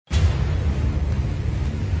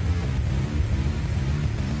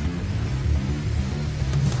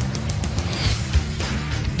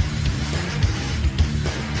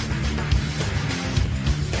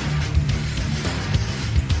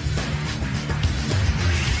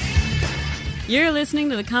You're listening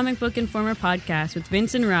to the Comic Book Informer podcast with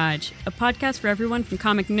Vince and Raj, a podcast for everyone from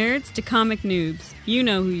comic nerds to comic noobs. You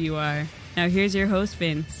know who you are. Now here's your host,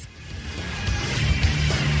 Vince.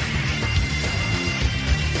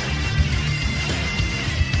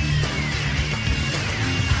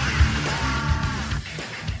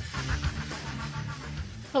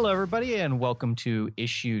 Hello, everybody, and welcome to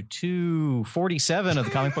issue 247 of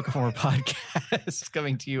the Comic Book Informer podcast,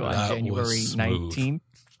 coming to you on January 19th.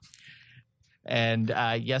 And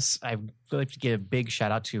yes, I'd like to give a big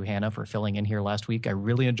shout out to Hannah for filling in here last week. I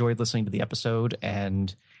really enjoyed listening to the episode,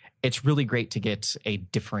 and it's really great to get a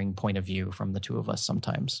differing point of view from the two of us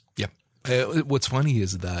sometimes. Yep. What's funny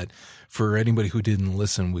is that for anybody who didn't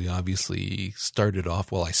listen, we obviously started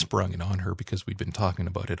off, well, I sprung it on her because we'd been talking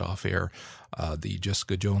about it off air, the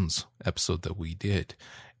Jessica Jones episode that we did.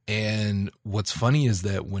 And what's funny is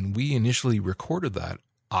that when we initially recorded that,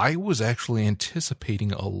 I was actually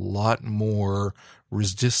anticipating a lot more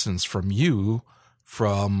resistance from you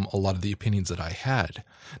from a lot of the opinions that I had.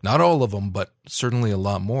 Not all of them, but certainly a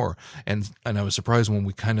lot more. And I was surprised when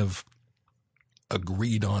we kind of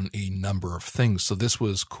agreed on a number of things. So this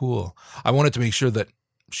was cool. I wanted to make sure that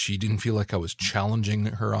she didn't feel like I was challenging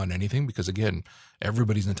her on anything because, again,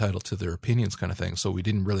 everybody's entitled to their opinions kind of thing. So we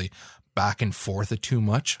didn't really back and forth it too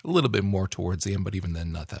much, a little bit more towards the end, but even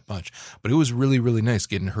then not that much. But it was really, really nice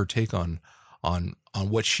getting her take on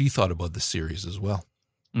what she thought about the series as well.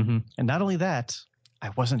 Mm-hmm. And not only that, I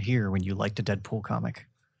wasn't here when you liked a Deadpool comic.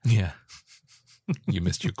 Yeah. You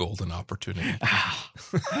missed your golden opportunity.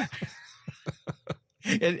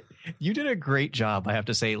 And you did a great job, I have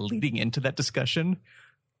to say, leading into that discussion.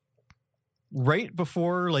 Right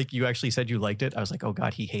before, like, you actually said you liked it, I was like, "Oh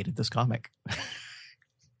God, he hated this comic."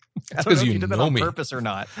 That's because you did that know on me. Purpose or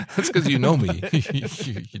not? That's because you know me.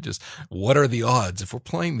 you just, what are the odds? If we're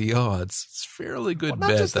playing the odds, it's fairly good Well, not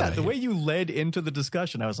bet just that the way you led into the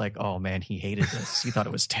discussion, I was like, "Oh man, he hated this. He thought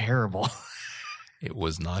it was terrible." it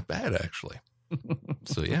was not bad actually.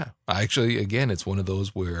 So yeah, actually, again, it's one of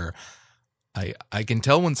those where I can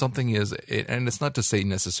tell when something is, and it's not to say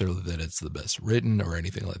necessarily that it's the best written or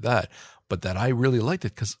anything like that, but that I really liked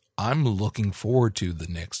it because I'm looking forward to the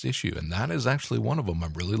next issue. And that is actually one of them.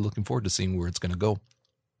 I'm really looking forward to seeing where it's going to go.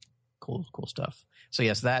 Cool stuff. So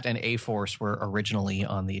yes, that and A-Force were originally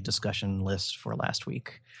on the discussion list for last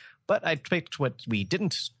week. But I picked what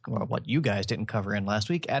you guys didn't cover in last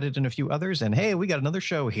week, added in a few others, and hey, we got another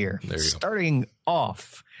show here. There you go. Starting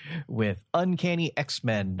off with Uncanny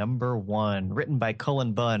X-Men #1, written by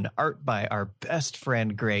Cullen Bunn, art by our best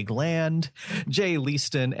friend Greg Land, Jay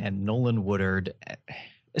Leaston, and Nolan Woodard.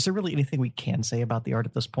 Is there really anything we can say about the art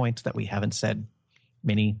at this point that we haven't said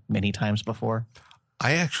many, many times before?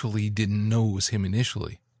 I actually didn't know it was him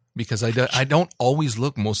initially. Because I don't always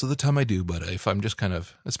look. Most of the time I do, but if I'm just kind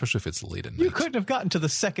of, especially if it's late at night. You couldn't have gotten to the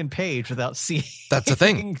second page without seeing. That's the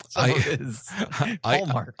thing. I'm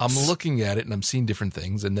looking at it and I'm seeing different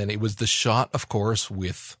things. And then it was the shot, of course,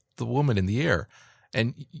 with the woman in the air.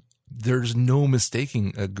 And there's no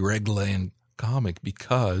mistaking a Greg Land comic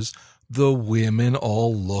because the women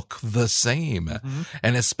all look the same. Mm-hmm.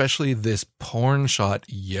 And especially this porn shot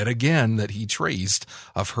yet again that he traced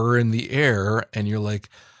of her in the air. And you're like,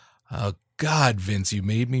 oh, God, Vince, you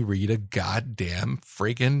made me read a goddamn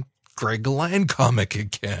freaking Greg Land comic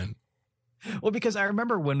again. Well, because I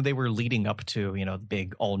remember when they were leading up to, the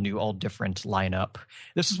big, all new, all different lineup,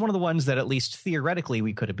 this is one of the ones that at least theoretically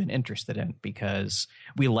we could have been interested in because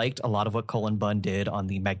we liked a lot of what Cullen Bunn did on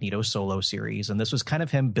the Magneto solo series. And this was kind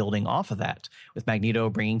of him building off of that with Magneto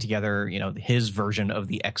bringing together, his version of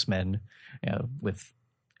the X-Men with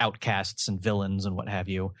outcasts and villains and what have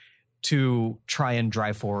you, to try and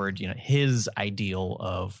drive forward, his ideal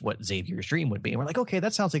of what Xavier's dream would be. And we're like, okay,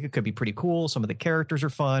 that sounds like it could be pretty cool. Some of the characters are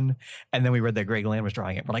fun. And then we read that Greg Land was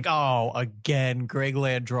drawing it. We're like, oh, again, Greg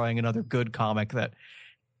Land drawing another good comic that.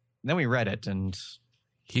 And then we read it and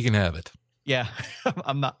he can have it. Yeah,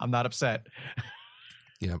 I'm not upset.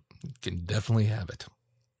 Yeah, can definitely have it.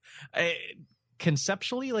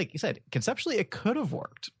 Conceptually, like you said, it could have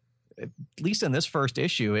worked. At least in this first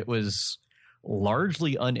issue, it was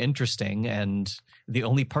largely uninteresting, and the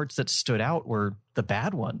only parts that stood out were the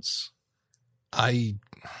bad ones. I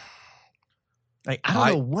don't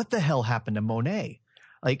know what the hell happened to Monet.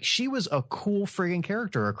 Like, she was a cool friggin'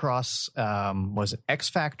 character across was it X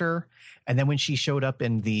Factor, and then when she showed up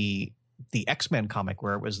in the X-Men comic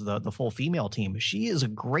where it was the full female team, she is a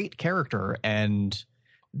great character, and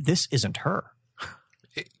this isn't her.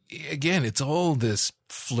 again, it's all this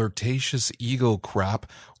flirtatious ego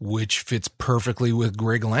crap, which fits perfectly with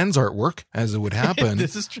Greg Land's artwork, as it would happen.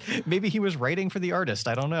 This is maybe he was writing for the artist.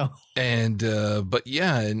 I don't know. And but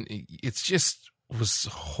yeah, and it's just was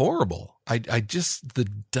horrible. I just, the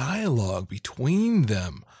dialogue between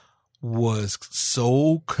them was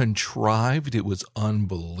so contrived. It was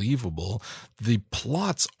unbelievable. The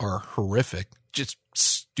plots are horrific, just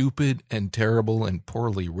stupid and terrible and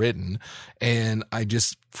poorly written. And I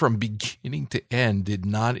just, from beginning to end, did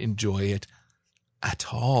not enjoy it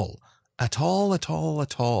at all. At all, at all,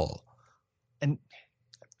 at all. And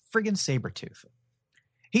friggin' Sabretooth.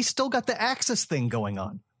 He's still got the Axis thing going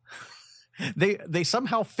on. They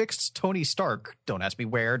somehow fixed Tony Stark. Don't ask me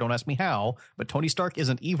where, don't ask me how, but Tony Stark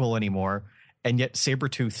isn't evil anymore. And yet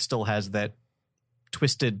Sabretooth still has that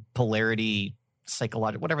twisted polarity,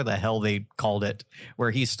 psychological, whatever the hell they called it, where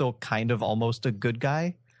he's still kind of almost a good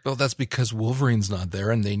guy. Well, that's because Wolverine's not there,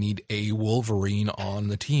 and they need a Wolverine on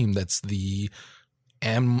the team. That's the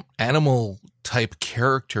animal type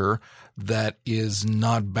character that is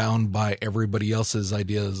not bound by everybody else's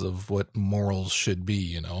ideas of what morals should be,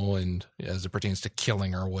 you know, and as it pertains to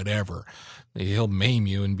killing or whatever. He'll maim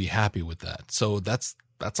you and be happy with that. So that's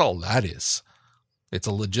all that is. It's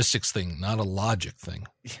a logistics thing, not a logic thing.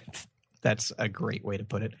 That's a great way to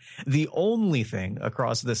put it. The only thing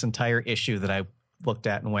across this entire issue that I looked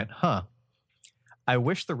at and went, I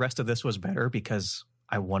wish the rest of this was better because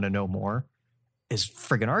I want to know more, is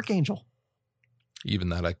friggin' Archangel. Even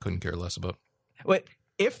that I couldn't care less about. But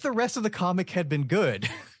if the rest of the comic had been good,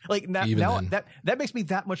 like now that makes me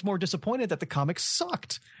that much more disappointed that the comic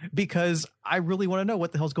sucked, because I really want to know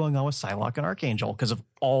what the hell's going on with Psylocke and Archangel because of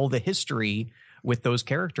all the history with those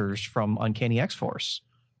characters from Uncanny X-Force.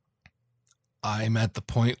 I'm at the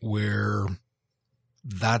point where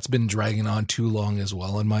that's been dragging on too long as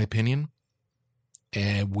well, in my opinion,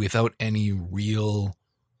 and without any real.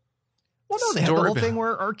 Well, no, they had the whole thing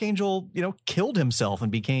where Archangel, killed himself and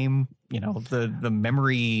became, the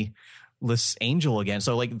memoryless angel again.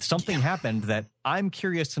 So like something happened that I'm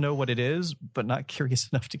curious to know what it is, but not curious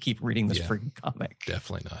enough to keep reading this freaking comic.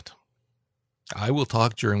 Definitely not. I will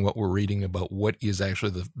talk during what we're reading about what is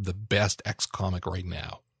actually the best X comic right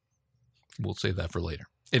now. We'll save that for later.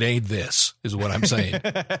 It ain't this, is what I'm saying.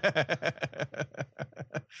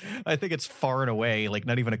 I think it's far and away, like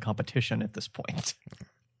not even a competition at this point.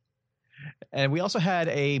 And we also had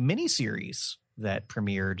a mini-series that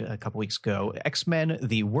premiered a couple weeks ago, X-Men,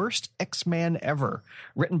 The Worst X-Men Ever,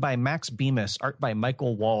 written by Max Bemis, art by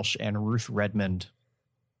Michael Walsh and Ruth Redmond.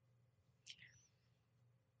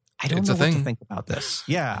 I don't know what to think about this.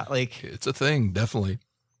 Yeah, like it's a thing, definitely.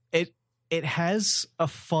 It has a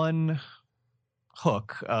fun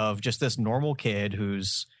hook of just this normal kid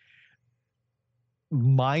who's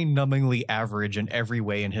mind-numbingly average in every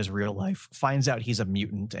way in his real life, finds out he's a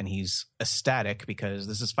mutant, and he's ecstatic because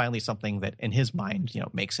this is finally something that in his mind,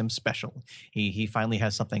 makes him special. He finally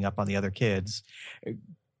has something up on the other kids,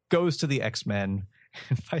 goes to the X-Men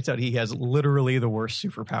and finds out he has literally the worst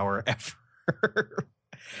superpower ever.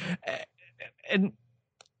 And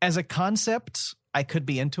as a concept, I could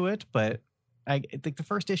be into it, but I think the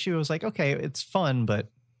first issue was like, okay, it's fun, but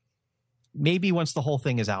maybe once the whole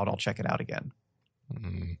thing is out, I'll check it out again.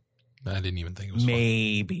 I didn't even think it was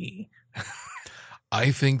maybe fun.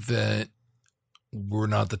 I think that we're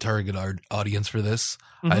not the target audience for this.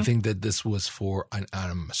 Mm-hmm. I think that this was for,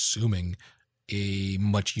 I'm assuming, a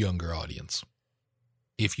much younger audience.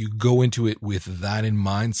 If you go into it with that in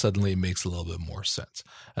mind, suddenly it makes a little bit more sense.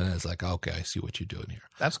 And then it's like, okay, I see what you're doing here.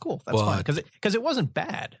 That's cool. That's fine. Because it wasn't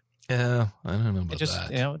bad. Yeah, I don't know about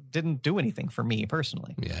that. It just, didn't do anything for me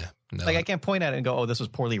personally. Yeah. No. Like I can't point at it and go, oh, this was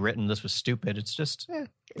poorly written. This was stupid. It's just,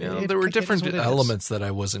 there were different elements that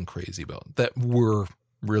I wasn't crazy about that were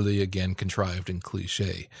really, again, contrived and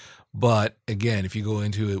cliche. But again, if you go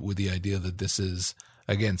into it with the idea that this is,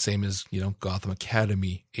 again, same as, Gotham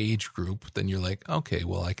Academy age group, then you're like, okay,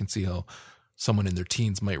 well, I can see how someone in their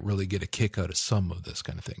teens might really get a kick out of some of this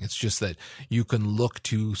kind of thing. It's just that you can look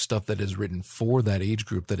to stuff that is written for that age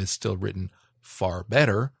group that is still written far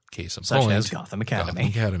better. Case in point, as Gotham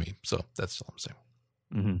Academy. So that's all I'm saying.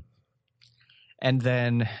 Mm-hmm. And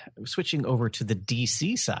then switching over to the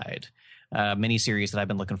DC side, miniseries that I've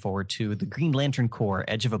been looking forward to, The Green Lantern Corps,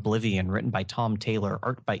 Edge of Oblivion, written by Tom Taylor,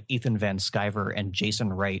 art by Ethan Van Sciver and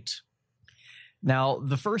Jason Wright. Now,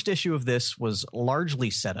 the first issue of this was largely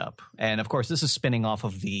set up. And of course, this is spinning off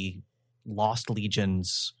of the Lost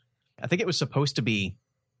Legions. I think it was supposed to be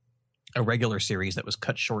a regular series that was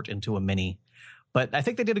cut short into a mini. But I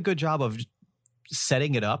think they did a good job of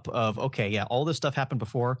setting it up of, okay, yeah, all this stuff happened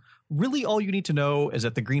before. Really, all you need to know is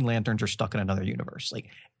that the Green Lanterns are stuck in another universe. Like,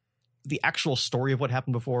 the actual story of what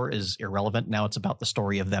happened before is irrelevant. Now it's about the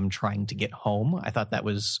story of them trying to get home. I thought that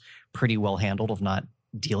was pretty well handled of not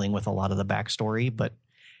dealing with a lot of the backstory, but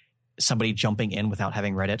somebody jumping in without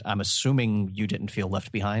having read it, I'm assuming you didn't feel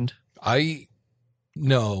left behind.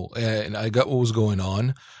 No, and I got what was going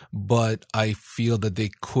on, but I feel that they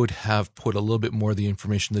could have put a little bit more of the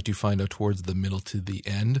information that you find out towards the middle to the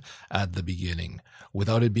end at the beginning.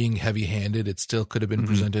 Without it being heavy-handed, it still could have been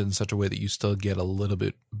presented in such a way that you still get a little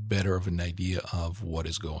bit better of an idea of what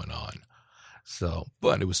is going on. So,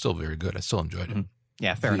 but it was still very good. I still enjoyed it.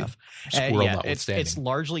 Yeah, fair enough. Squirrel notwithstanding. It's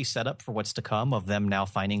largely set up for what's to come of them now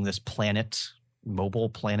finding this mobile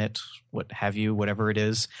planet, what have you, whatever it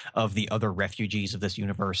is, of the other refugees of this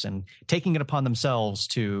universe and taking it upon themselves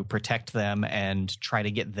to protect them and try to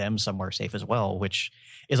get them somewhere safe as well, which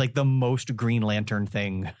is like the most Green Lantern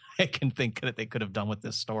thing I can think that they could have done with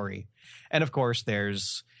this story. And of course,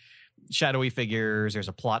 there's shadowy figures, there's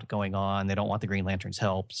a plot going on, they don't want the Green Lantern's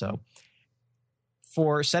help. So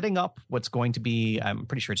for setting up what's going to be, I'm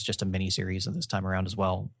pretty sure it's just a mini series of this time around as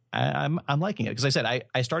well. I'm liking it because I said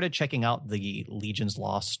I started checking out the Legions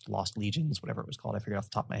Lost Legions, whatever it was called. I figured off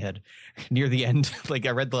the top of my head near the end. Like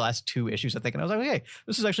I read the last 2 issues, I think, and I was like, okay,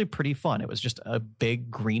 this is actually pretty fun. It was just a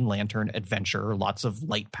big Green Lantern adventure, lots of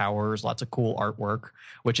light powers, lots of cool artwork.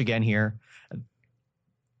 Which again here,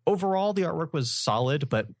 overall the artwork was solid,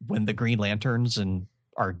 but when the Green Lanterns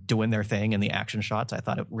are doing their thing in the action shots, I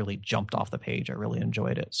thought it really jumped off the page. I really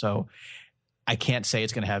enjoyed it. So I can't say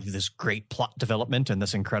it's going to have this great plot development and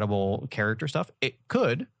this incredible character stuff. It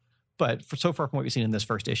could, but so far from what we've seen in this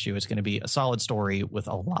first issue, it's going to be a solid story with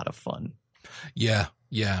a lot of fun. Yeah.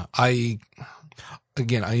 I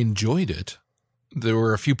enjoyed it. There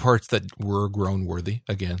were a few parts that were groan worthy.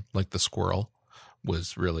 Again, like the squirrel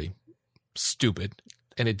was really stupid.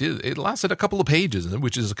 And it lasted a couple of pages,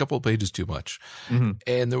 which is a couple of pages too much. Mm-hmm.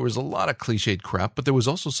 And there was a lot of cliched crap, but there was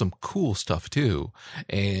also some cool stuff too.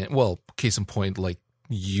 And well, case in point, like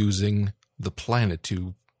using the planet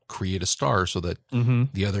to create a star so that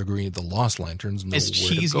the Lost Lanterns know as where to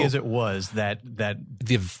go. As cheesy as it was, that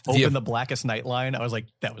open the blackest night line, I was like,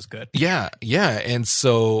 that was good. Yeah. And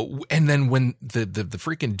then when the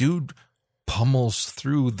freaking dude pummels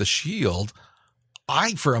through the shield,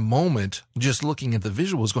 I, for a moment, just looking at the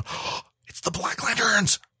visuals going, oh, it's the Black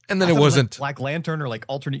Lanterns. And then it wasn't. Black Lantern or like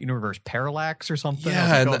alternate universe parallax or something.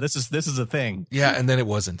 Yeah. Like, this is a thing. Yeah. And then it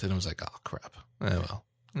wasn't. And I was like, oh, crap. Well,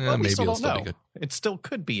 maybe it'll still be good. It still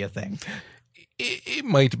could be a thing. It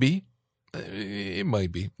might be. It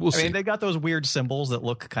might be. We'll see. I mean, they got those weird symbols that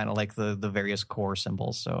look kind of like the various core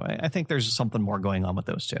symbols. So I think there's something more going on with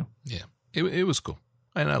those two. Yeah. It was cool.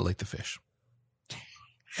 And I like the fish.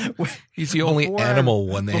 He's the only animal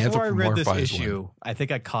one. The before I read this anthropomorphized issue, one. I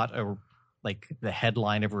think I caught the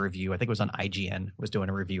headline of a review. I think it was on IGN, was doing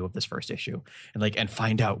a review of this first issue and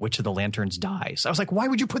find out which of the lanterns dies. I was like, why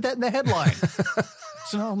would you put that in the headline?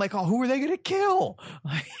 So now I'm like, oh, who are they going to kill?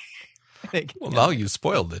 Well, now you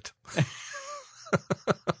spoiled it.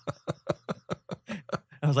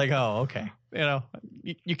 I was like, oh, okay.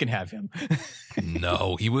 You can have him.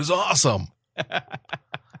 No, he was awesome.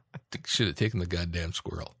 Should have taken the goddamn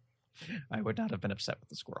squirrel. I would not have been upset with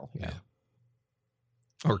the squirrel. Yeah.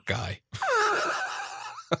 Or guy.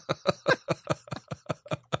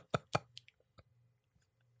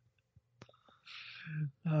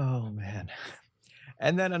 Oh, man.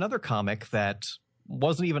 And then another comic that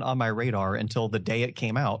wasn't even on my radar until the day it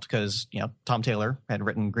came out, because, Tom Taylor had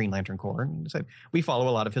written Green Lantern Corps and said, we follow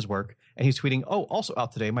a lot of his work. And he's tweeting, oh, also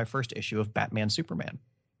out today, my first issue of Batman Superman.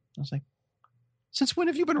 I was like, since when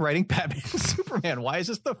have you been writing Batman Superman? Why is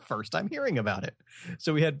this the first I'm hearing about it?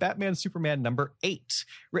 So we had Batman Superman number 8,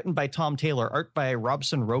 written by Tom Taylor, art by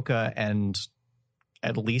Robson Roca, and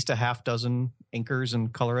at least a half dozen inkers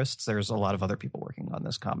and colorists. There's a lot of other people working on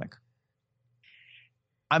this comic.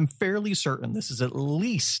 I'm fairly certain this is at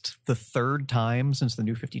least the 3rd time since the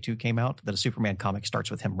New 52 came out that a Superman comic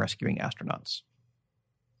starts with him rescuing astronauts.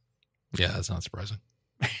 Yeah, that's not surprising.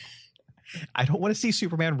 I don't want to see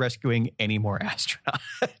Superman rescuing any more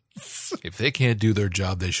astronauts. If they can't do their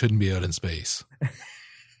job, they shouldn't be out in space.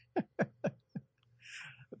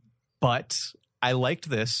 But I liked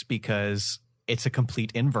this because it's a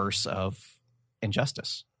complete inverse of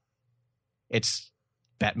Injustice. It's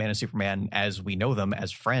Batman and Superman as we know them,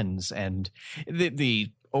 as friends. And the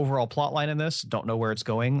overall plot line in this, don't know where it's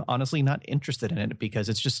going. Honestly, not interested in it because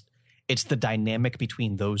it's the dynamic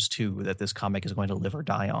between those two that this comic is going to live or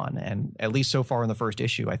die on. And at least so far in the first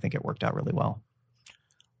issue, I think it worked out really well.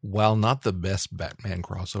 While not the best Batman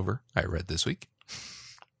crossover I read this week,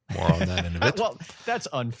 More on that in a bit. Well, that's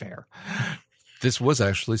unfair. This was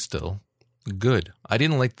actually still good. I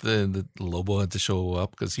didn't like the Lobo had to show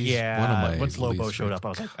up because he's one of my. Once Lobo showed up, I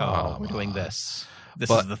was like, "Oh, we're doing this. This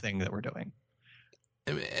is the thing that we're doing."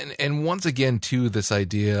 And once again, too, this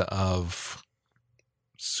idea of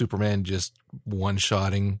Superman just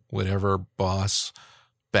one-shotting whatever boss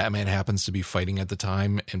Batman happens to be fighting at the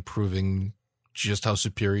time and proving just how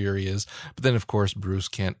superior he is. But then, of course, Bruce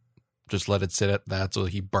can't just let it sit at that, so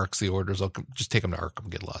he barks the orders. I'll just take him to Arkham,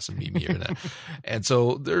 get lost, and meet me here. And, and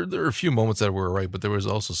so there are a few moments that were right, but there was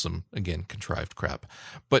also some, again, contrived crap.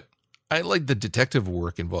 But I like the detective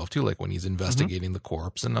work involved too, like when he's investigating the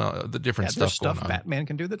corpse and the different stuff going on. Batman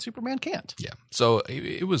can do that Superman can't. Yeah, so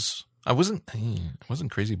it was. I wasn't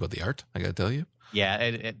crazy about the art. I got to tell you. Yeah,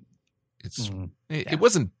 it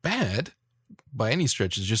wasn't bad by any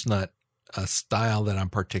stretch. It's just not a style that I'm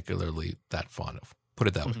particularly that fond of. Put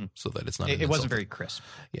it that way, so that it's not. It wasn't very crisp.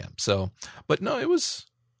 Yeah. So, but no, it was.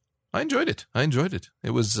 I enjoyed it. It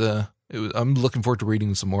was. I'm looking forward to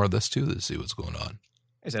reading some more of this too to see what's going on.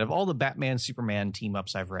 I said, of all the Batman Superman team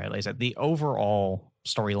ups I've read, like I said, the overall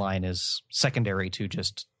storyline is secondary to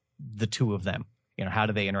just the two of them. You know, how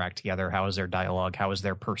do they interact together? How is their dialogue? How is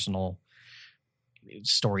their personal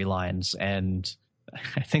storylines? And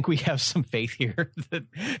I think we have some faith here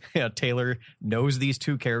that Taylor knows these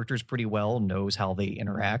two characters pretty well, knows how they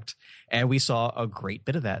interact. And we saw a great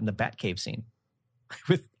bit of that in the Batcave scene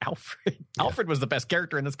with Alfred. Yeah. Alfred was the best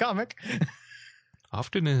character in this comic.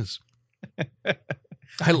 Often is.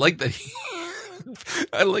 I like that.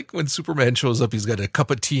 I like when Superman shows up, he's got a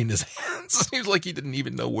cup of tea in his hands. Seems like he didn't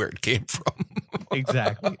even know where it came from.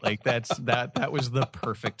 Exactly. Like that was the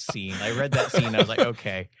perfect scene. I read that scene. I was like,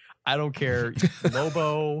 okay, I don't care.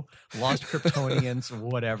 Lobo, Lost Kryptonians,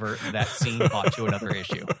 whatever. That scene bought you another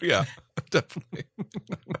issue. Yeah, definitely.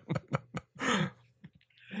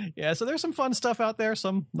 Yeah, so there's some fun stuff out there,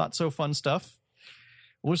 some not so fun stuff.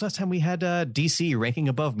 When was the last time we had DC ranking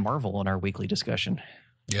above Marvel in our weekly discussion?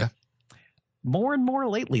 Yeah. More and more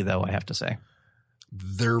lately, though, I have to say.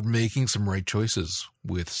 They're making some right choices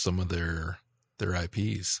with some of their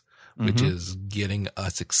IPs, which is getting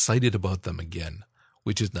us excited about them again,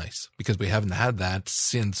 which is nice because we haven't had that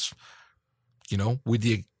since, with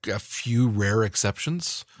a few rare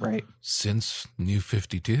exceptions. Right. Since New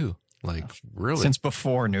 52. Like, really. Since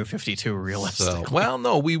before New 52, realistically. So, well,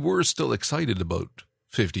 no, we were still excited about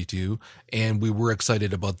 52, and we were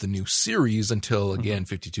excited about the new series until, again,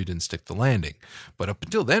 52 didn't stick the landing. But up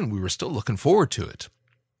until then, we were still looking forward to it.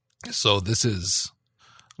 So this is,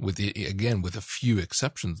 with a few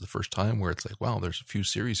exceptions, the first time where it's like, wow, there's a few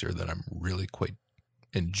series here that I'm really quite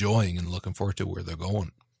enjoying and looking forward to where they're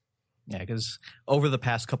going. Yeah, because over the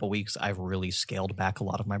past couple weeks, I've really scaled back a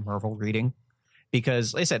lot of my Marvel reading.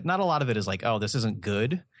 Because, like I said, not a lot of it is like, oh, this isn't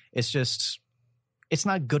good. It's just, it's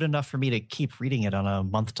not good enough for me to keep reading it on a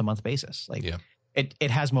month-to-month basis. Like,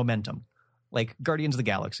 it has momentum. Like Guardians of the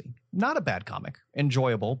Galaxy. Not a bad comic.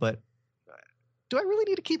 Enjoyable, but do I really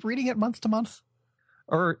need to keep reading it month-to-month?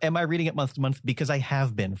 Or am I reading it month-to-month because I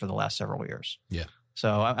have been for the last several years? Yeah.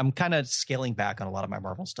 So I'm kind of scaling back on a lot of my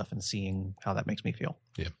Marvel stuff and seeing how that makes me feel.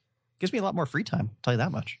 Yeah. Gives me a lot more free time, I'll tell you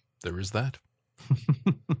that much. There is that.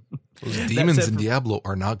 Those demons in Diablo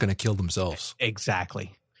are not going to kill themselves.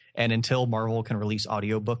 Exactly. And until Marvel can release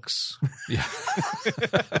audiobooks. Yeah.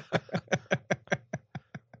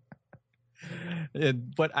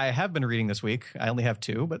 But I have been reading this week. I only have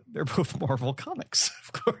 2, but they're both Marvel comics,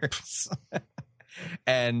 of course.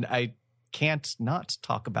 And I can't not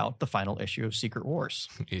talk about the final issue of Secret Wars.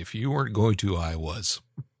 If you weren't going to, I was.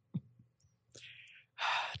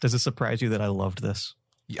 Does it surprise you that I loved this?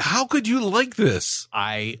 How could you like this?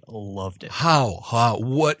 I loved it. How?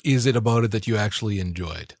 What is it about it that you actually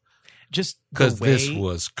enjoyed? Just because this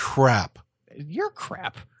was crap. You're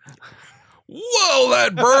crap. Whoa,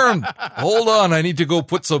 that burned. Hold on. I need to go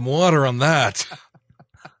put some water on that.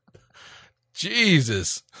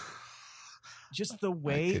 Jesus. Just the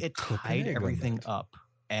way it tied everything up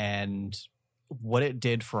and what it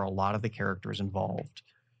did for a lot of the characters involved.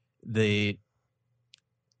 The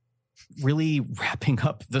really wrapping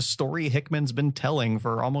up the story Hickman's been telling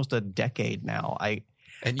for almost a decade now.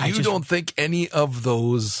 You don't think any of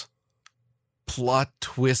those plot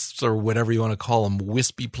twists or whatever you want to call them,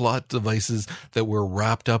 wispy plot devices that were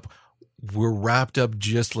wrapped up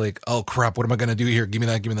just like, oh crap, what am I going to do here? Give me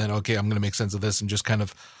that. Okay, I'm going to make sense of this, and just kind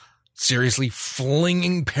of seriously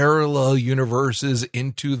flinging parallel universes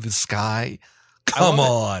into the sky. Come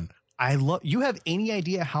on. You have any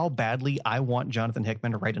idea how badly I want Jonathan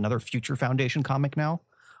Hickman to write another Future Foundation comic now?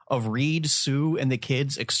 of Reed, Sue, and the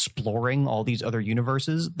kids exploring all these other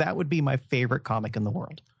universes, that would be my favorite comic in the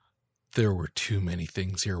world. There were too many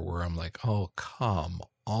things here where I'm like, oh, come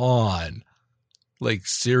on. Like,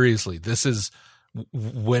 seriously, this is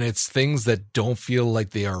when it's things that don't feel like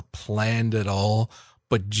they are planned at all,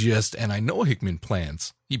 but just, and I know Hickman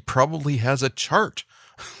plans. He probably has a chart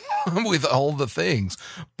with all the things,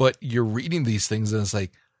 but you're reading these things and it's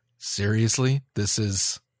like, seriously, this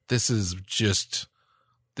is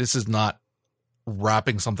not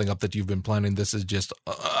wrapping something up that you've been planning. This is just,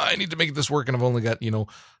 I need to make this work and I've only got,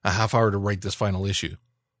 a half hour to write this final issue.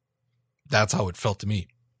 That's how it felt to me.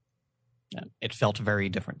 Yeah, it felt very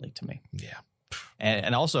differently to me. Yeah.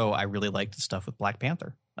 And also I really liked the stuff with Black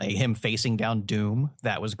Panther, like him facing down Doom.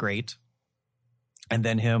 That was great. And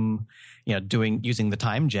then him, using the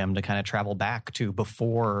time gem to kind of travel back to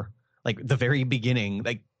before, like the very beginning,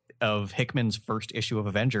 like of Hickman's first issue of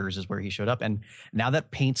Avengers is where he showed up. And now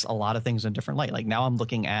that paints a lot of things in a different light. Like now I'm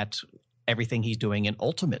looking at everything he's doing in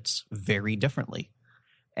Ultimates very differently.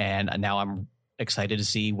 And now I'm excited to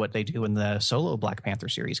see what they do in the solo Black Panther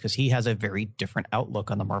series, because he has a very different outlook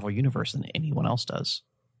on the Marvel Universe than anyone else does.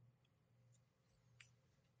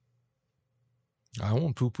 I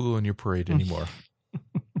won't poo-poo on your parade anymore,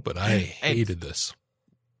 but I hated this.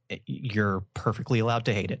 You're perfectly allowed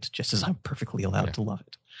to hate it, just as I'm perfectly allowed to love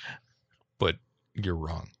it. But you're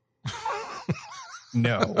wrong.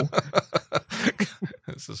 No.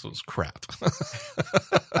 This was crap.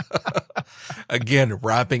 Again,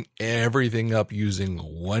 wrapping everything up using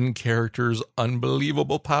one character's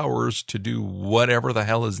unbelievable powers to do whatever the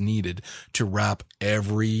hell is needed to wrap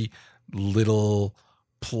every little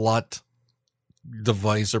plot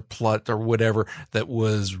device or plot or whatever that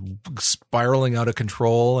was spiraling out of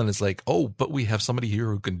control. And it's like, oh, but we have somebody here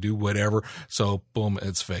who can do whatever. So boom,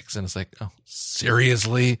 it's fixed. And it's like, oh,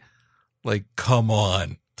 seriously? Like, come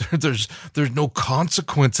on. There's no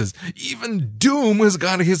consequences. Even Doom has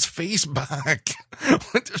got his face back.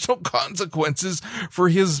 There's no consequences for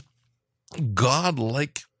his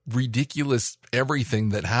godlike, ridiculous everything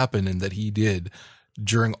that happened and that he did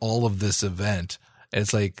during all of this event. And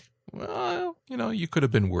it's like, well, you could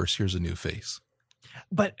have been worse. Here's a new face.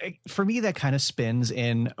 But for me, that kind of spins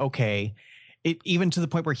in, okay, even to the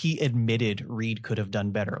point where he admitted Reed could have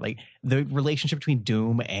done better. Like the relationship between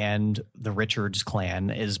Doom and the Richards clan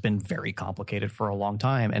has been very complicated for a long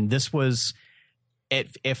time. And this was,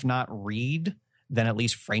 if not Reed, then at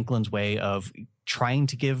least Franklin's way of trying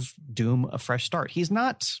to give Doom a fresh start. He's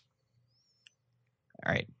not,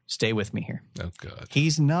 all right, stay with me here. Oh, God.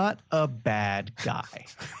 He's not a bad guy.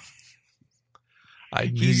 I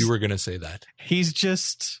knew you were going to say that. He's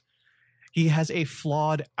just, he has a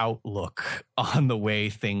flawed outlook on the way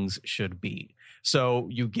things should be. So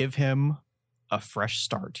you give him a fresh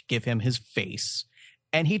start, give him his face,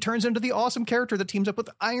 and he turns into the awesome character that teams up with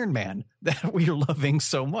Iron Man that we're loving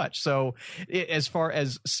so much. So as far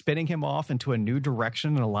as spinning him off into a new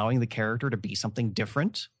direction and allowing the character to be something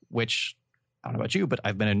different, which I don't know about you, but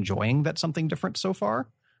I've been enjoying that something different so far,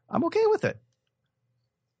 I'm okay with it.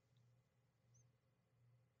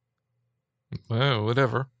 Well,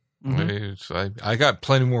 whatever. Mm-hmm. I got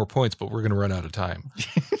plenty more points, but we're going to run out of time.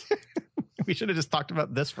 We should have just talked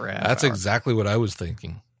about this for a half That's hour. exactly what I was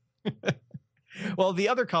thinking. Well, the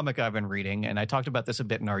other comic I've been reading, and I talked about this a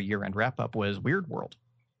bit in our year-end wrap-up, was Weird World.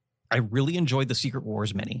 I really enjoyed the Secret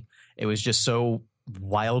Wars mini. It was just so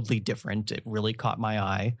wildly different. It really caught my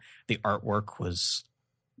eye. The artwork was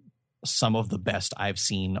some of the best I've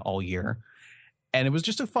seen all year. And it was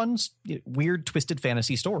just a fun, weird, twisted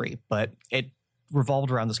fantasy story, but it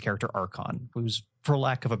revolved around this character Archon, who's, for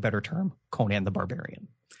lack of a better term, Conan the Barbarian.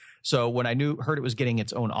 So when I heard it was getting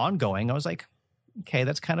its own ongoing, I was like, okay,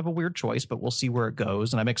 that's kind of a weird choice, but we'll see where it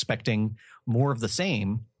goes. And I'm expecting more of the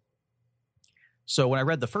same. So when I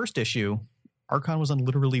read the first issue, Archon was on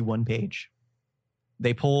literally one page.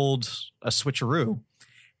 They pulled a switcheroo,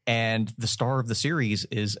 and the star of the series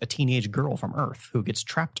is a teenage girl from Earth who gets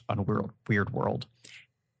trapped on Weird World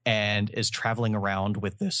and is traveling around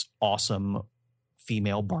with this awesome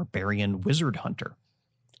female barbarian wizard hunter.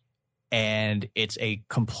 And it's a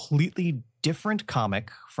completely different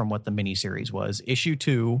comic from what the miniseries was. Issue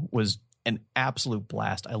 2 was an absolute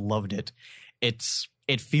blast. I loved it. It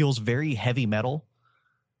feels very heavy metal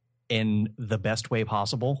in the best way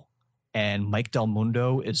possible. And Mike Del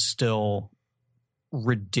Mundo is still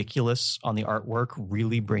ridiculous on the artwork,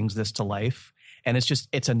 really brings this to life. And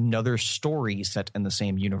it's another story set in the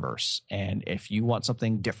same universe. And if you want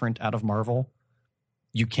something different out of Marvel,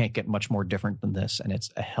 you can't get much more different than this. And it's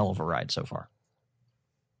a hell of a ride so far.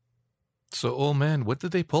 So, old man, what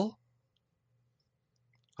did they pull?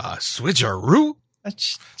 A switcheroo?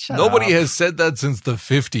 Shut Nobody up. has said that since the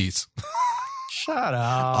 50s. Shut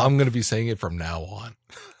up. I'm going to be saying it from now on.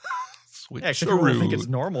 Yeah, people think it's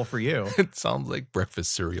normal for you. It sounds like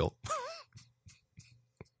breakfast cereal.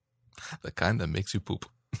 The kind that makes you poop.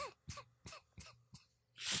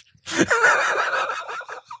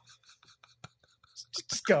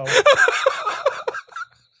 Just go.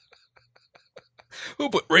 Who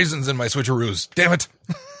put raisins in my switcheroos? Damn it.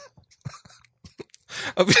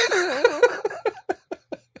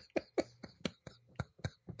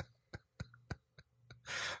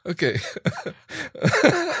 Okay.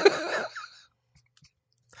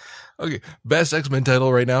 Okay. Best X-Men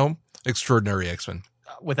title right now, Extraordinary X-Men.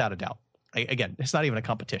 Without a doubt. Again, it's not even a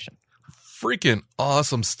competition. Freaking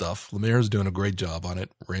awesome stuff. Lemire's doing a great job on it.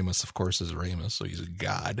 Ramis, of course, is Ramis, so he's a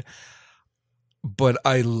god. But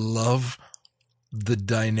I love the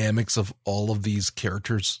dynamics of all of these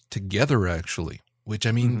characters together, actually. Which,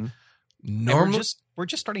 I mean, normally... We're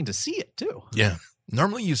just starting to see it, too. Yeah.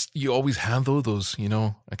 Normally, you always have those, you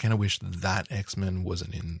know, I kind of wish that X-Men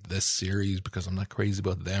wasn't in this series because I'm not crazy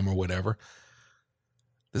about them or whatever.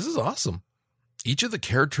 This is awesome. Each of the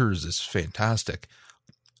characters is fantastic.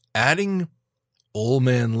 Adding Old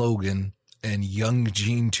Man Logan and Young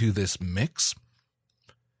Jean to this mix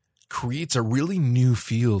creates a really new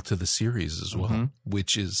feel to the series as well,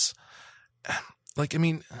 which is, like, I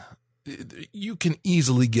mean, you can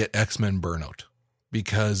easily get X-Men burnout.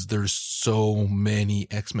 Because there's so many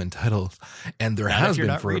X-Men titles, and there has been.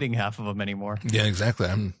 You're not reading half of them anymore. Yeah, exactly.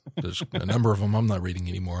 There's a number of them I'm not reading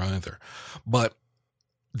anymore either. But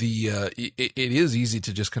it is easy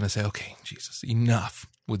to just kind of say, okay, Jesus, enough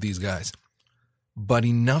with these guys. But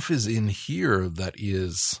enough is in here that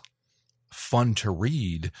is fun to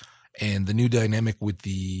read, and the new dynamic with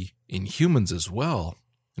the Inhumans as well,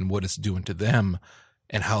 and what it's doing to them,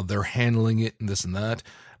 and how they're handling it, and this and that.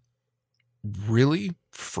 Really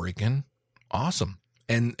freaking awesome.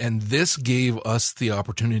 And this gave us the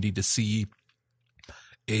opportunity to see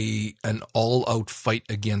an all-out fight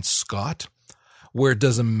against Scott, where it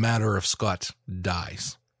doesn't matter if Scott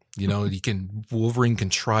dies. You know, Wolverine can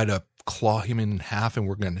try to claw him in half and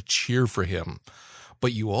we're going to cheer for him.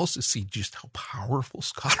 But you also see just how powerful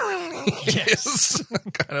Scott really is,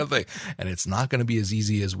 kind of thing. And it's not going to be as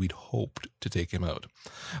easy as we'd hoped to take him out.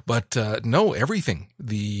 But no, everything.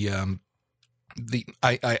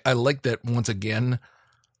 I like that once again,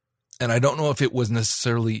 and I don't know if it was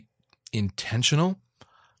necessarily intentional,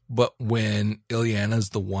 but when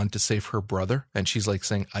Illyana's the one to save her brother, and she's like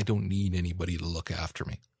saying, I don't need anybody to look after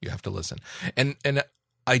me. You have to listen. And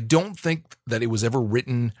I don't think that it was ever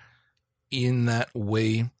written in that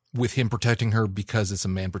way with him protecting her because it's a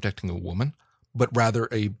man protecting a woman, but rather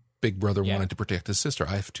a big brother wanted to protect his sister.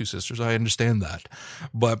 I have two sisters. I understand that.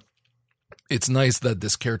 But it's nice that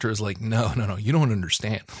this character is like, no, you don't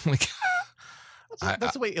understand. Like,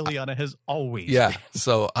 that's the way Illyana has always been. Yeah,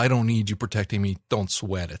 so I don't need you protecting me. Don't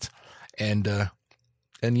sweat it. And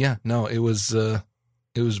yeah, no, it was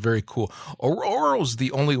very cool. Aurora's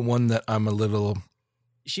the only one that I'm a little...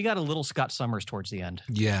 She got a little Scott Summers towards the end.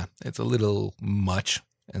 Yeah, it's a little much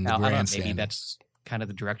in the grandstand. Maybe that's kind of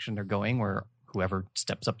the direction they're going, where whoever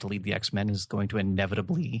steps up to lead the X-Men is going to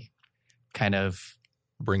inevitably kind of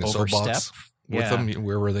bring a soapbox with them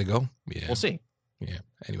wherever they go. Yeah, we'll see. Yeah.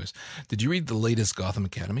 Anyways, did you read the latest Gotham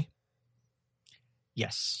Academy?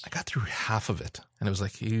 Yes, I got through half of it, and it was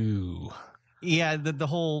like, ew. Yeah, the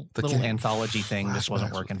whole little anthology thing just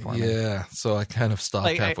wasn't working for me. Yeah, so I kind of stopped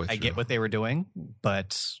halfway through. I get what they were doing,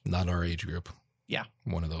 but not our age group. Yeah,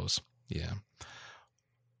 one of those. Yeah,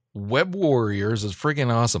 Web Warriors is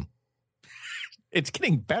freaking awesome. It's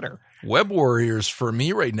getting better. Web Warriors for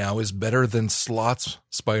me right now is better than Slott's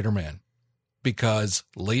Spider-Man, because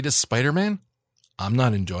latest Spider-Man, I'm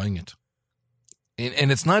not enjoying it.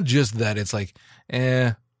 And it's not just that it's like,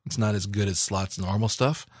 it's not as good as Slott's normal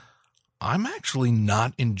stuff. I'm actually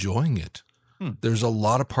not enjoying it. There's a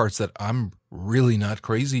lot of parts that I'm really not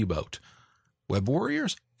crazy about. Web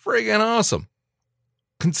Warriors, friggin' awesome.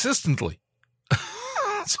 Consistently.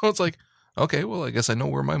 So it's like, okay, well, I guess I know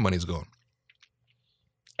where my money's going.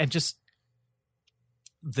 And just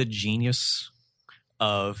the genius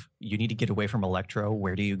of, you need to get away from Electro,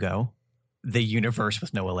 where do you go? The universe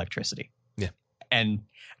with no electricity. Yeah. And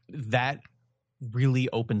that really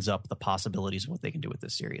opens up the possibilities of what they can do with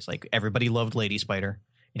this series. Like, everybody loved Lady Spider.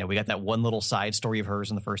 You know, we got that one little side story of hers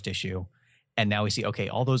in the first issue. And now we see, okay,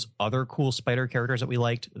 all those other cool Spider characters that we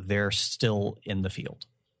liked, they're still in the field.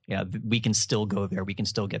 Yeah, we can still go there. We can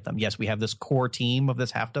still get them. Yes, we have this core team of this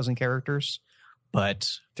half dozen characters, but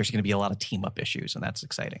there's going to be a lot of team up issues, and that's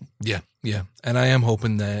exciting. Yeah. And I am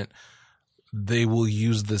hoping that they will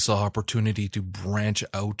use this opportunity to branch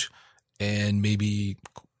out and maybe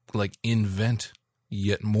like invent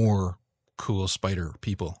yet more cool spider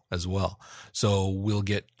people as well. So we'll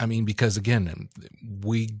get, I mean, because again,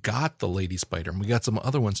 we got the lady spider and we got some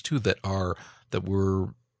other ones too that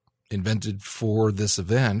were invented for this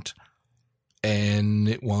event, and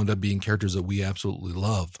it wound up being characters that we absolutely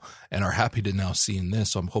love and are happy to now see in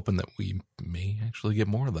this. So I'm hoping that we may actually get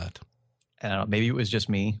more of that. I don't know, maybe it was just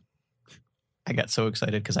me. I got so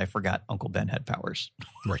excited because I forgot Uncle Ben had powers.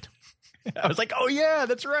 Right. I was like, oh yeah,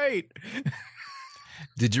 that's right.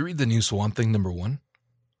 Did you read the new Swamp Thing #1?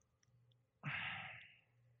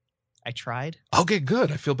 I tried. Okay,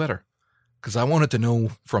 good. I feel better. Because I wanted to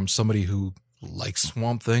know from somebody who likes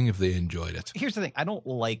Swamp Thing if they enjoyed it. Here's the thing. I don't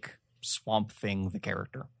like Swamp Thing, the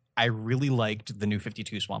character. I really liked the New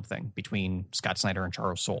 52 Swamp Thing between Scott Snyder and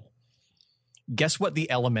Charles Soule. Guess what the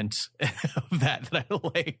element of that I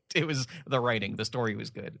liked? It was the writing. The story was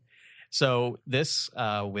good. So this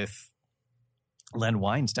with Len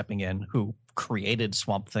Wein stepping in, who created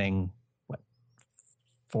Swamp Thing,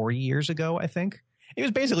 40 years ago, I think? He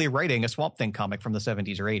was basically writing a Swamp Thing comic from the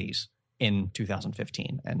 70s or 80s in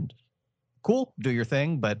 2015. And cool, do your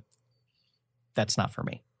thing, but that's not for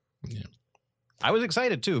me. Yeah. I was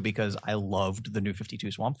excited, too, because I loved the New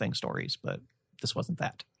 52 Swamp Thing stories, but this wasn't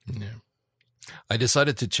that. Yeah. I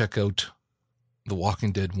decided to check out The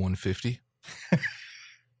Walking Dead 150.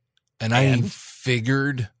 and I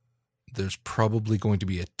figured there's probably going to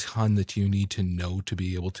be a ton that you need to know to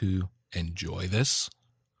be able to enjoy this.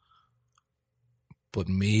 But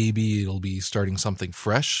maybe it'll be starting something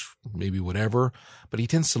fresh, maybe whatever. But he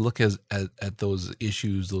tends to look at those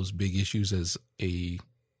issues, those big issues, as a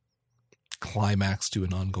climax to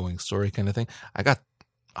an ongoing story kind of thing. I got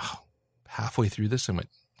halfway through this and went,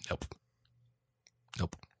 nope,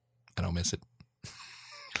 I don't miss it.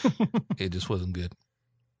 It just wasn't good.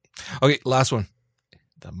 Okay, last one.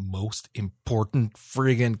 The most important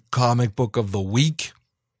friggin' comic book of the week,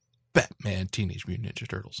 Batman Teenage Mutant Ninja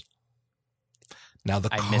Turtles. Now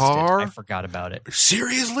I missed it. I forgot about it.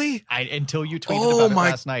 Seriously? Until you tweeted about it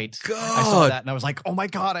last night. God. I saw that and I was like, oh my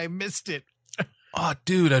God, I missed it. Oh,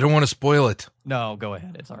 dude, I don't want to spoil it. No, go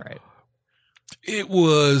ahead. It's all right. It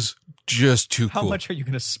was just too cool. How much are you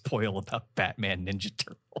going to spoil about Batman Ninja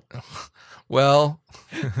Turtle? Well,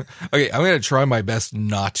 okay, I'm going to try my best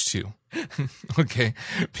not to. Okay,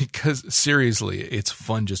 because seriously, it's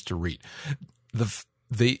fun just to read.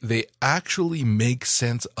 They actually make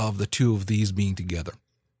sense of the two of these being together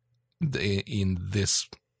in this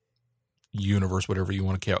universe, whatever you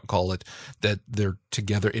want to call it, that they're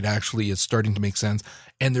together. It actually is starting to make sense.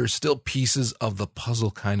 And there's still pieces of the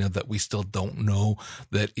puzzle kind of that we still don't know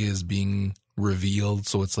that is being revealed.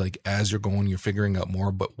 So it's like, as you're going, you're figuring out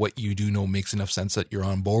more, but what you do know makes enough sense that you're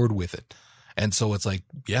on board with it. And so it's like,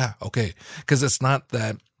 yeah, okay. Because it's not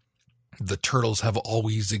that the turtles have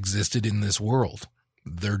always existed in this world.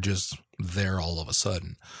 They're just there all of a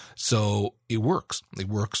sudden. So it works. It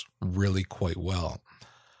works really quite well.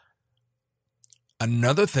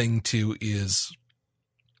 Another thing too is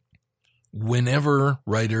whenever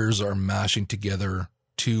writers are mashing together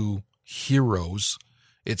two heroes,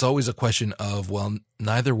 it's always a question of, well,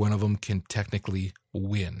 neither one of them can technically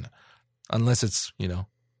win unless it's,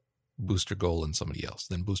 Booster Gold and somebody else.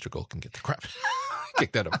 Then Booster Gold can get the crap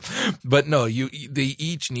kicked at him. But no, they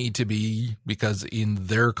each need to be, because in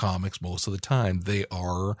their comics most of the time they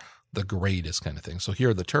are the greatest kind of thing. So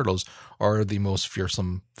here the turtles are the most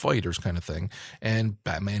fearsome fighters kind of thing, and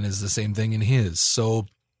Batman is the same thing in his. So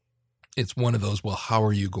it's one of those, well, how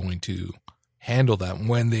are you going to handle that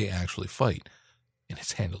when they actually fight? And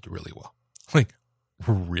it's handled really well. Like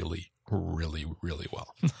really, really, really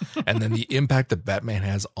well. And then the impact that Batman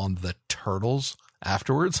has on the turtles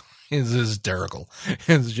afterwards is hysterical.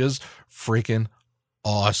 It's just freaking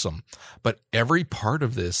awesome. But every part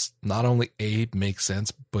of this not only makes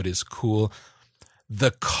sense, but is cool.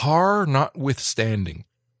 The car notwithstanding,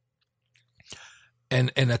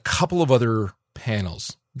 and a couple of other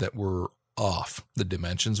panels that were off. The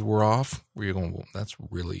dimensions were off. Where you're going, well, that's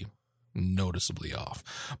really noticeably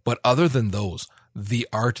off. But other than those, the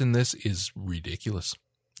art in this is ridiculous.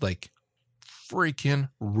 Like freaking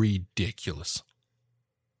ridiculous.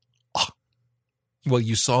 Oh. Well,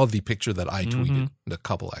 you saw the picture that I tweeted, the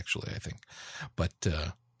couple actually, I think. But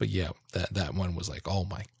yeah, that one was like, oh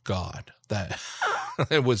my God, that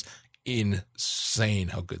it was insane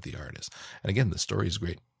how good the art is. And again, the story is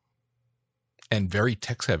great and very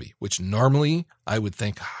text heavy, which normally I would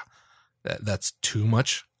think that's too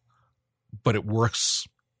much, but it works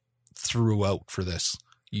throughout for this.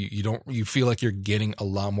 You feel like you're getting a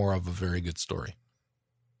lot more of a very good story.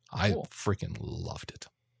 I freaking loved it.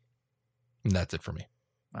 And that's it for me.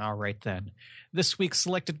 All right, then. This week's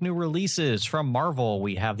selected new releases from Marvel.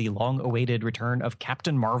 We have the long-awaited return of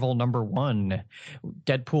Captain Marvel #1,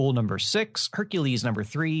 Deadpool #6, Hercules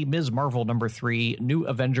 #3, Ms. Marvel #3, New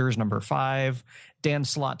Avengers #5, Dan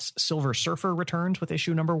Slott's Silver Surfer returns with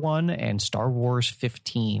issue #1, and Star Wars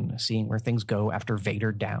 15, seeing where things go after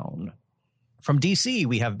Vader Down. From DC,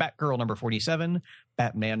 we have Batgirl #47,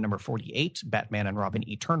 Batman #48, Batman and Robin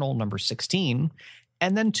Eternal #16,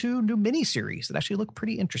 and then 2 new miniseries that actually look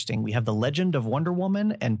pretty interesting. We have The Legend of Wonder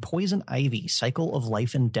Woman and Poison Ivy, Cycle of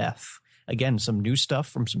Life and Death. Again, some new stuff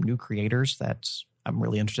from some new creators that I'm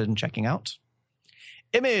really interested in checking out.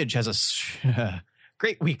 Image has a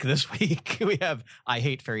great week this week. We have I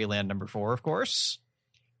Hate Fairyland #4, of course.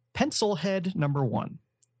 Pencilhead #1.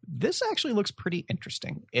 This actually looks pretty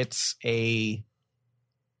interesting. It's a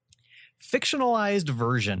fictionalized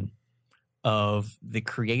version of the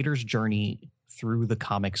creator's journey through the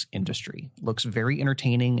comics industry. Looks very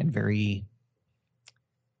entertaining and very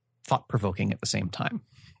thought-provoking at the same time.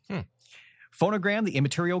 Phonogram, The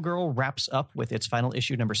Immaterial Girl, wraps up with its final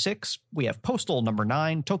issue #6. We have Postal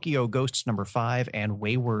 #9, Tokyo Ghosts #5, and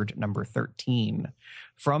Wayward #13.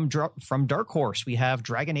 From Dark Horse, we have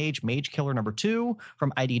Dragon Age Mage Killer #2.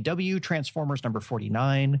 From IDW, Transformers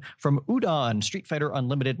 #49. From Udon, Street Fighter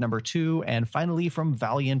Unlimited #2. And finally, from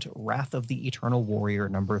Valiant, Wrath of the Eternal Warrior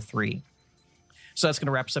 #3. So that's going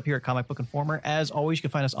to wrap us up here at Comic Book Informer. As always, you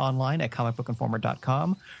can find us online at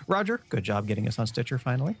comicbookinformer.com. Roger, good job getting us on Stitcher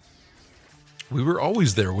finally. We were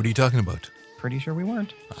always there. What are you talking about? Pretty sure we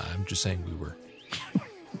weren't. I'm just saying we were.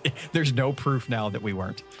 There's no proof now that we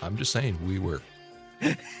weren't. I'm just saying we were.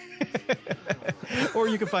 Or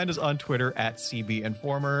you can find us on Twitter at CB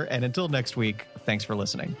Informer. And until next week, thanks for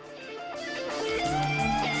listening.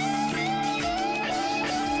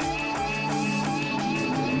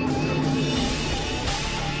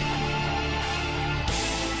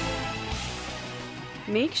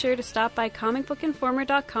 Make sure to stop by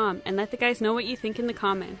comicbookinformer.com and let the guys know what you think in the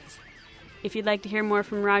comments. If you'd like to hear more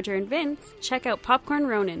from Roger and Vince, check out Popcorn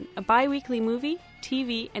Ronin, a bi-weekly movie,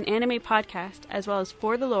 TV, and anime podcast, as well as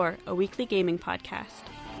For the Lore, a weekly gaming podcast.